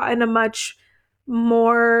have gotten a much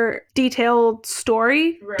more detailed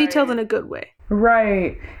story. Right. Detailed in a good way.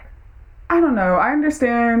 Right. I don't know. I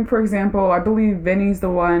understand, for example, I believe Vinny's the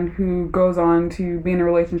one who goes on to be in a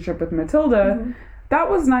relationship with Matilda. That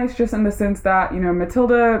was nice just in the sense that,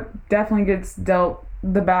 Matilda definitely gets dealt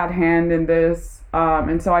the bad hand in this.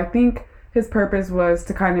 And so I think his purpose was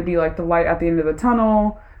to kind of be like the light at the end of the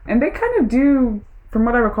tunnel. And they kind of do, from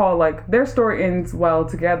what I recall, like their story ends well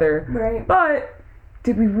together. Right. But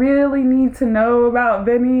did we really need to know about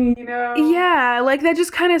Vinny, Yeah, like that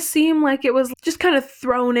just kind of seemed like it was just kind of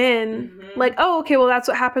thrown in. Like, oh, okay, well, that's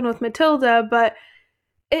what happened with Matilda. But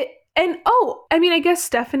I guess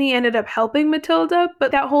Stephanie ended up helping Matilda. But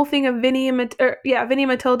that whole thing of Vinny and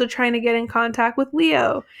Matilda trying to get in contact with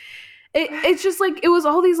Leo. It's just like, it was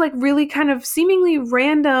all these like really kind of seemingly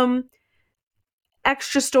random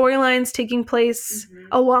extra storylines taking place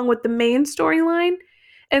along with the main storyline.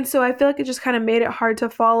 And so I feel like it just kind of made it hard to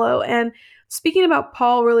follow. And speaking about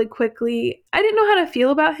Paul really quickly, I didn't know how to feel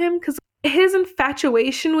about him because his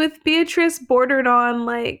infatuation with Beatrice bordered on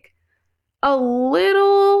like a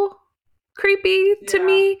little creepy to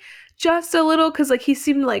me. Just a little, because like he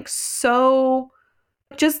seemed like so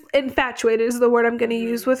just infatuated is the word I'm going to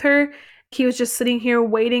use with her. He was just sitting here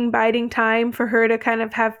waiting, biding time for her to kind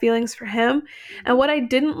of have feelings for him. And what I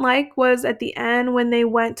didn't like was at the end when they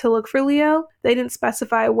went to look for Leo, they didn't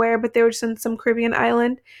specify where, but they were just in some Caribbean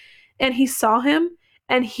island. And he saw him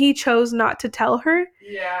and he chose not to tell her.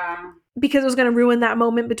 Yeah. Because it was going to ruin that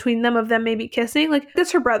moment between them of them maybe kissing. Like,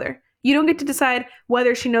 that's her brother. You don't get to decide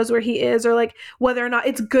whether she knows where he is or like whether or not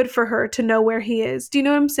it's good for her to know where he is. Do you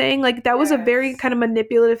know what I'm saying? Like that was a very kind of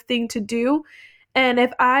manipulative thing to do. And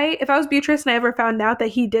if I was Beatrice and I ever found out that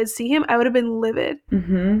he did see him, I would have been livid.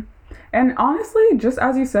 And honestly, just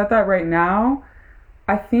as you said that right now,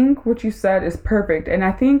 I think what you said is perfect. And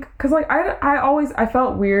I think, because like I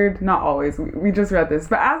felt weird, not always, we just read this,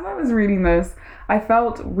 but as I was reading this, I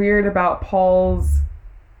felt weird about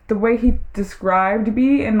the way he described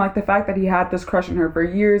B, and like the fact that he had this crush on her for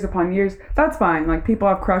years upon years. That's fine, like people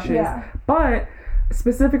have crushes. But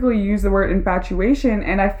specifically use the word infatuation,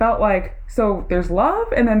 and I felt like, so there's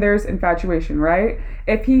love and then there's infatuation, right?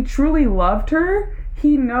 If he truly loved her,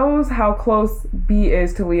 he knows how close B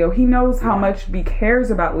is to Leo. He knows how much B cares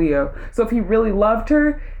about Leo. So if he really loved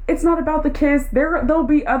her, it's not about the kiss. There'll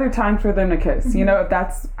be other times for them to kiss, if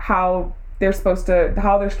that's how their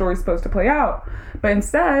story's supposed to play out. But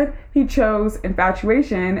instead, he chose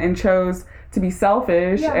infatuation and chose to be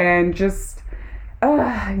selfish and just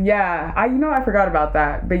I forgot about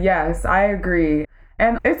that. But yes, I agree.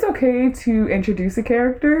 And it's okay to introduce a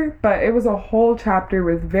character, but it was a whole chapter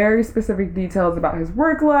with very specific details about his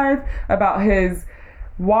work life, about his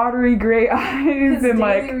watery gray eyes, his and daily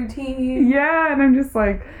like routine. Yeah, and I'm just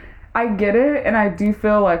like, I get it, and I do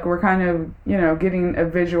feel like we're kind of, getting a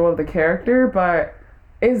visual of the character, but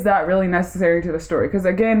is that really necessary to the story? Because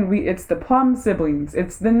again, it's the Plum siblings,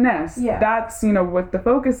 it's the nest. That's, what the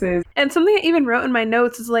focus is. And something I even wrote in my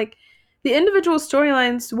notes is like, the individual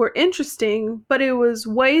storylines were interesting, but it was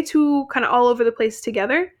way too kind of all over the place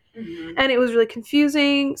together. And it was really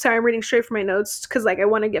confusing. Sorry, I'm reading straight from my notes because like I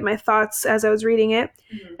want to get my thoughts as I was reading it.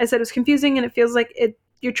 I said it was confusing and it feels like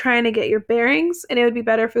you're trying to get your bearings, and it would be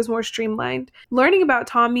better if it was more streamlined. Learning about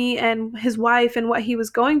Tommy and his wife and what he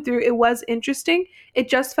was going through, it was interesting. It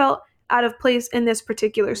just felt out of place in this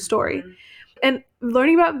particular story. and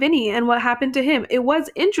learning about Vinny and what happened to him. It was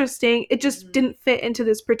interesting. It just didn't fit into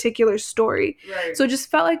this particular story. Right. So it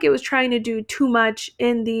just felt like it was trying to do too much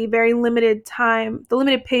in the very limited time, the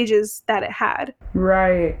limited pages that it had.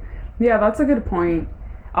 Right. Yeah, that's a good point.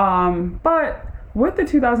 But with the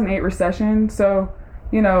 2008 recession, so,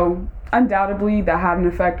 undoubtedly that had an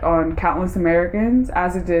effect on countless Americans,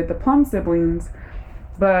 as it did the Plum siblings.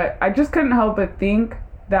 But I just couldn't help but think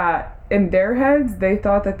that in their heads, they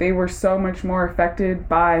thought that they were so much more affected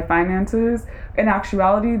by finances. In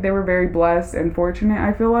actuality, they were very blessed and fortunate,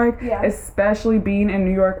 I feel like. Yeah. Especially being in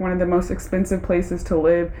New York, one of the most expensive places to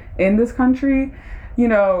live in this country.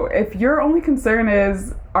 If your only concern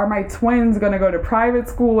is, are my twins going to go to private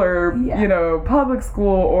school or, public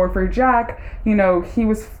school, or for Jack, he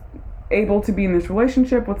was able to be in this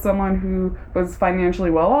relationship with someone who was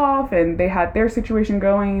financially well off and they had their situation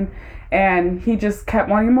going, and he just kept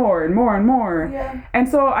wanting more and more and more. Yeah. And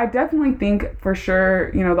so I definitely think for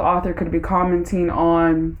sure, the author could be commenting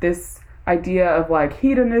on this idea of like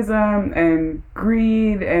hedonism and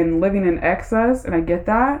greed and living in excess, and I get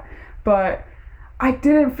that, but I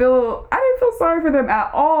didn't feel sorry for them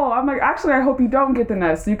at all. I'm like, actually, I hope you don't get the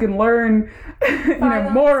nest so you can learn,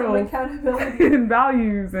 morals and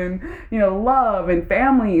values and, love and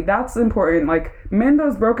family. That's important. Like, mend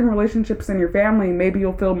those broken relationships in your family. Maybe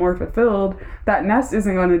you'll feel more fulfilled. That nest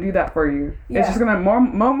isn't going to do that for you. Yeah. It's just going to have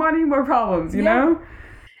more money, more problems, you know?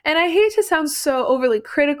 And I hate to sound so overly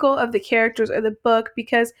critical of the characters or the book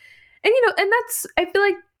because, and that's, I feel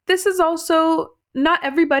like this is also, not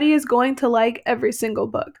everybody is going to like every single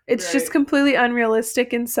book. It's just completely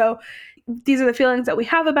unrealistic. And so these are the feelings that we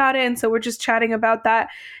have about it. And so we're just chatting about that.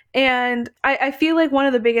 And I feel like one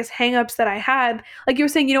of the biggest hangups that I had, like you were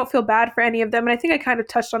saying, you don't feel bad for any of them. And I think I kind of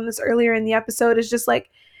touched on this earlier in the episode, is just like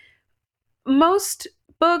most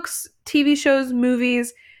books, TV shows,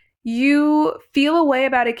 movies, you feel a way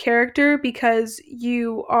about a character because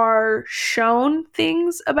you are shown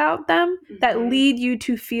things about them that lead you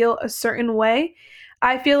to feel a certain way.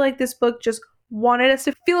 I feel like this book just wanted us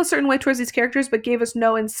to feel a certain way towards these characters, but gave us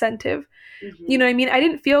no incentive. You know what I mean? I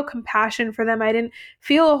didn't feel compassion for them. I didn't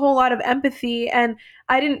feel a whole lot of empathy, and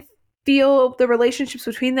I didn't feel the relationships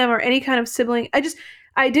between them or any kind of sibling.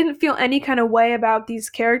 I didn't feel any kind of way about these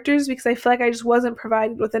characters because I feel like I just wasn't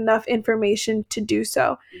provided with enough information to do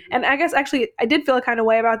so. And I guess actually I did feel a kind of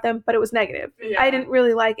way about them, but it was negative. Yeah. I didn't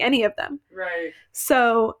really like any of them. Right.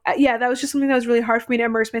 So that was just something that was really hard for me to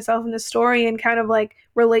immerse myself in the story and kind of like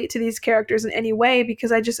relate to these characters in any way,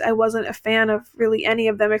 because I wasn't a fan of really any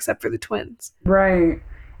of them except for the twins. Right.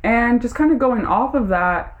 And just kind of going off of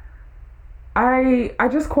that, I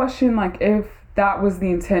just question like if that was the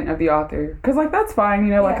intent of the author, because like that's fine,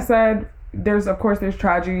 like I said, there's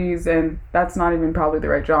tragedies, and that's not even probably the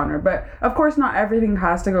right genre, but of course not everything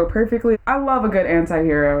has to go perfectly. I love a good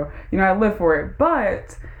anti-hero, I live for it,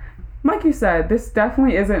 but like you said, this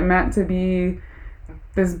definitely isn't meant to be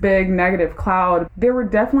this big negative cloud. There were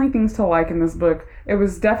definitely things to like in this book. It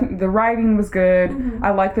was definitely, the writing was good. I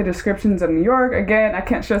like the descriptions of New York. Again, I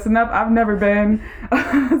can't stress enough, I've never been.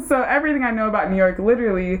 So everything I know about New York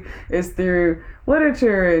literally is through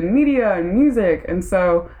literature and media and music. And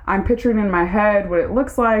so I'm picturing in my head what it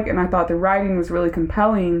looks like, and I thought the writing was really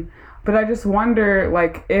compelling. But I just wonder,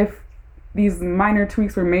 like, if these minor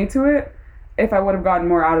tweaks were made to it, if I would have gotten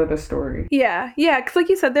more out of the story. Yeah, because like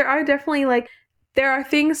you said, there are definitely there are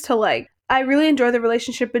things to like. I really enjoy the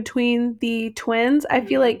relationship between the twins. I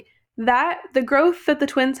feel like that the growth that the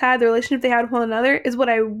twins had, the relationship they had with one another, is what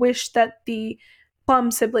I wish that the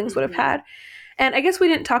Plum siblings would have had. And I guess we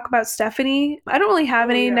didn't talk about Stephanie. I don't really have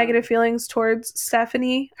any negative feelings towards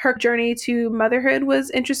Stephanie. Her journey to motherhood was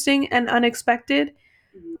interesting and unexpected.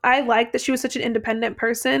 I like that she was such an independent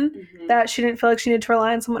person, that she didn't feel like she needed to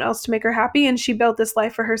rely on someone else to make her happy, and she built this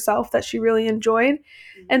life for herself that she really enjoyed.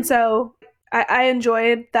 And so I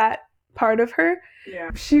enjoyed that part of her.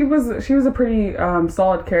 Yeah, she was a pretty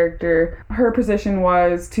solid character. Her position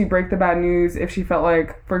was to break the bad news if she felt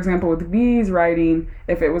like, for example, with V's writing,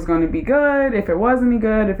 if it was going to be good, if it wasn't any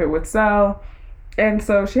good, if it would sell. And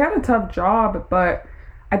so she had a tough job, but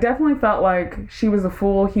I definitely felt like she was a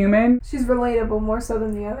full human. She's relatable more so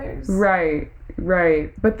than the others. Right.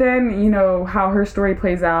 But then, how her story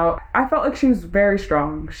plays out, I felt like she was very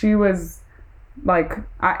strong. She was like,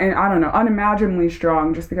 I don't know, unimaginably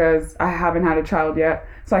strong, just because I haven't had a child yet.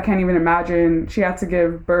 So I can't even imagine. She had to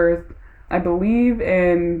give birth, I believe,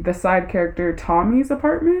 in the side character Tommy's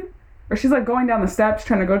apartment. Or she's like going down the steps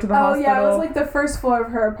trying to go to the hospital. Oh yeah, it was like the first floor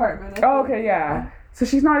of her apartment. Oh, okay, yeah. So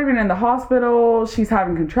she's not even in the hospital. She's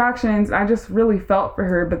having contractions. I just really felt for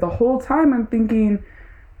her. But the whole time I'm thinking,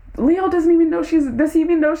 Leo doesn't even know does he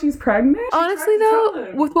even know she's pregnant? Honestly,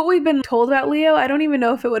 though, with what we've been told about Leo, I don't even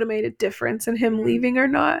know if it would have made a difference in him leaving or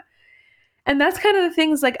not. And that's kind of the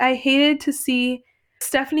things, like, I hated to see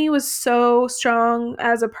Stephanie was so strong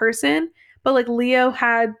as a person, but like Leo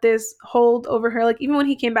had this hold over her. Like, even when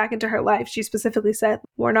he came back into her life, she specifically said,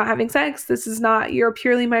 we're not having sex. This is not, you're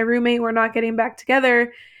purely my roommate. We're not getting back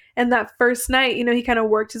together. And that first night, you know, he kind of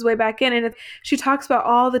worked his way back in. And she talks about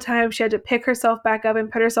all the time she had to pick herself back up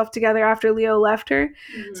and put herself together after Leo left her.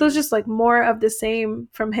 Mm-hmm. So it's just like more of the same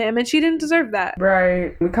from him. And she didn't deserve that.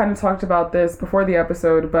 Right. We kind of talked about this before the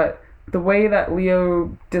episode, but the way that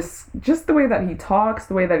Leo, just the way that he talks,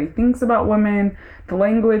 the way that he thinks about women, the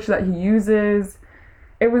language that he uses,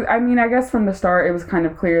 it was, I mean, I guess from the start, it was kind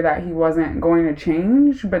of clear that he wasn't going to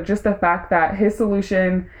change, but just the fact that his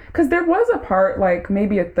solution, because there was a part, like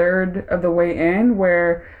maybe a third of the way in,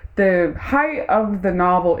 where the height of the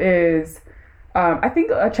novel is, I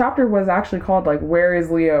think a chapter was actually called, like, Where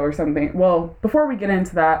is Leo or something. Well, before we get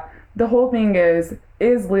into that, the whole thing is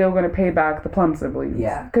Leo going to pay back the Plum siblings?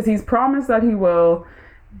 Yeah. Because he's promised that he will.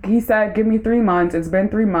 He said, give me 3 months. It's been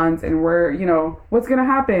 3 months, and we're, you know, what's going to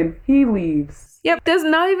happen? He leaves. Yep. There's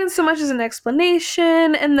not even so much as an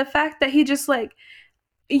explanation. And the fact that he just, like,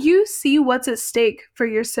 you see what's at stake for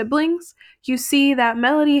your siblings. You see that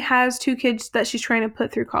Melody has 2 kids that she's trying to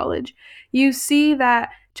put through college. You see that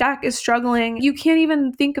Jack is struggling. You can't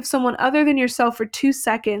even think of someone other than yourself for 2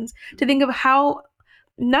 seconds to think of how,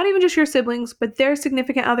 not even just your siblings, but their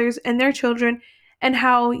significant others and their children, and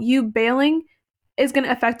how you bailing is going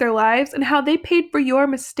to affect their lives and how they paid for your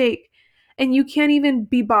mistake and you can't even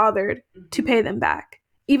be bothered to pay them back,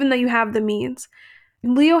 even though you have the means.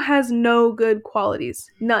 Leo has no good qualities,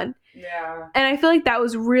 none. Yeah. And I feel like that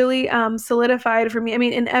was really solidified for me. I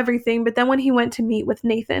mean, in everything. But then when he went to meet with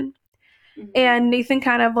Nathan, and Nathan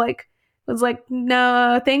kind of like was like,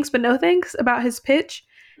 no thanks, but no thanks about his pitch.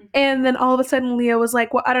 And then all of a sudden Leo was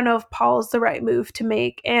like, well, I don't know if Paul's the right move to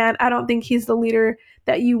make. And I don't think he's the leader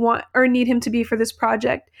that you want or need him to be for this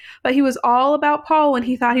project. But he was all about Paul when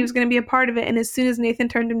he thought he was going to be a part of it. And as soon as Nathan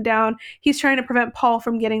turned him down, he's trying to prevent Paul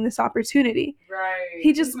from getting this opportunity. Right.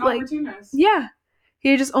 He just like, yeah,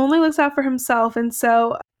 he just only looks out for himself. And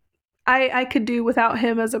so I could do without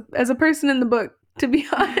him as a person in the book, to be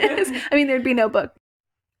honest. I mean, there'd be no book.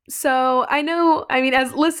 So I know, I mean,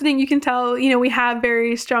 as listening, you can tell, you know, we have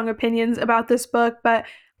very strong opinions about this book, but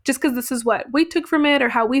just because this is what we took from it or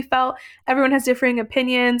how we felt, everyone has differing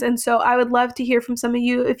opinions. And so I would love to hear from some of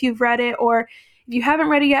you if you've read it, or if you haven't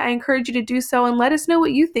read it yet, I encourage you to do so and let us know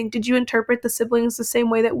what you think. Did you interpret the siblings the same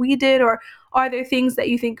way that we did, or are there things that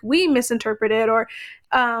you think we misinterpreted, or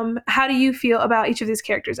how do you feel about each of these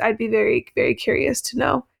characters? I'd be very, very curious to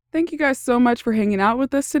know. Thank you guys so much for hanging out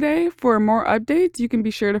with us today. For more updates, you can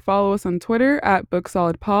be sure to follow us on Twitter at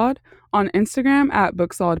BookSolidPod, on Instagram at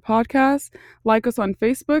BookSolidPodcast, like us on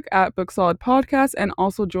Facebook at BookSolidPodcast, and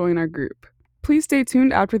also join our group. Please stay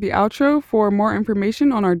tuned after the outro for more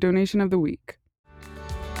information on our donation of the week.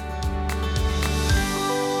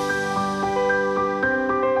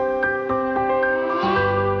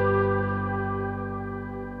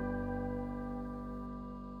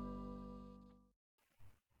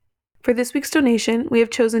 For this week's donation, we have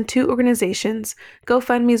chosen 2 organizations,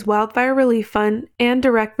 GoFundMe's Wildfire Relief Fund and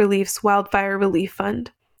Direct Relief's Wildfire Relief Fund.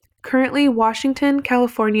 Currently, Washington,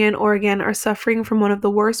 California, and Oregon are suffering from one of the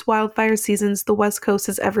worst wildfire seasons the West Coast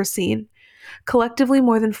has ever seen. Collectively,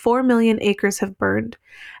 more than 4 million acres have burned.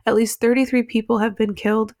 At least 33 people have been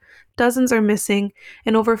killed, dozens are missing,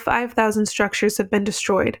 and over 5,000 structures have been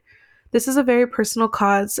destroyed. This is a very personal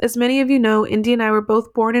cause. As many of you know, Indy and I were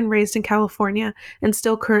both born and raised in California and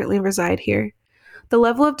still currently reside here. The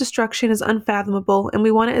level of destruction is unfathomable, and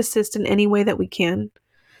we want to assist in any way that we can.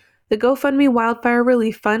 The GoFundMe Wildfire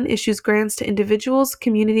Relief Fund issues grants to individuals,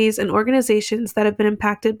 communities, and organizations that have been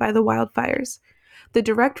impacted by the wildfires. The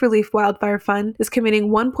Direct Relief Wildfire Fund is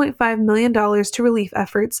committing $1.5 million to relief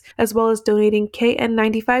efforts, as well as donating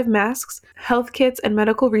KN95 masks, health kits, and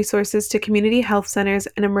medical resources to community health centers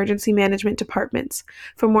and emergency management departments.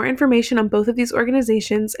 For more information on both of these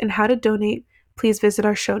organizations and how to donate, please visit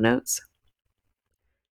our show notes.